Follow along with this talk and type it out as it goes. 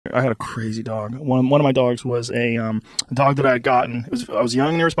I had a crazy dog. One of my dogs was a dog that I had gotten. I was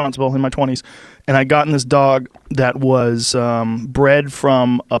young and irresponsible in my 20s, and I'd gotten this dog that was bred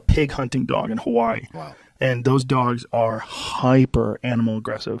from a pig hunting dog in Hawaii. Wow. And those dogs are hyper animal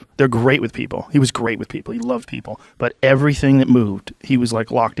aggressive. They're great with people. He was great with people. He loved people. But everything that moved, he was like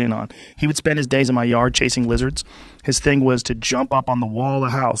locked in on. He would spend his days in my yard chasing lizards. His thing was to jump up on the wall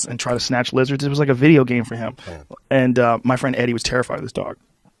of the house and try to snatch lizards. It was like a video game for him. And my friend Eddie was terrified of this dog.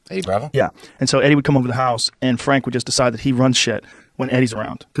 Eddie Bravo? Yeah. And so Eddie would come over to the house, and Frank would just decide that he runs shit when Eddie's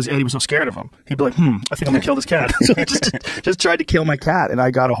around, because Eddie was so scared of him. He'd be like, I think I'm going to kill this cat. So he just tried to kill my cat, and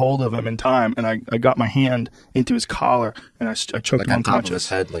I got a hold of him in time, and I got my hand into his collar, and I choked Like him on top unconscious. of his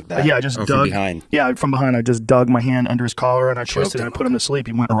head like that? Yeah, I just or dug. from behind? Yeah, from behind. I just dug my hand under his collar, and I twisted it and I put him to sleep.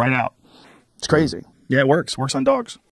 He went right out. It's crazy. Yeah, it works. Works on dogs.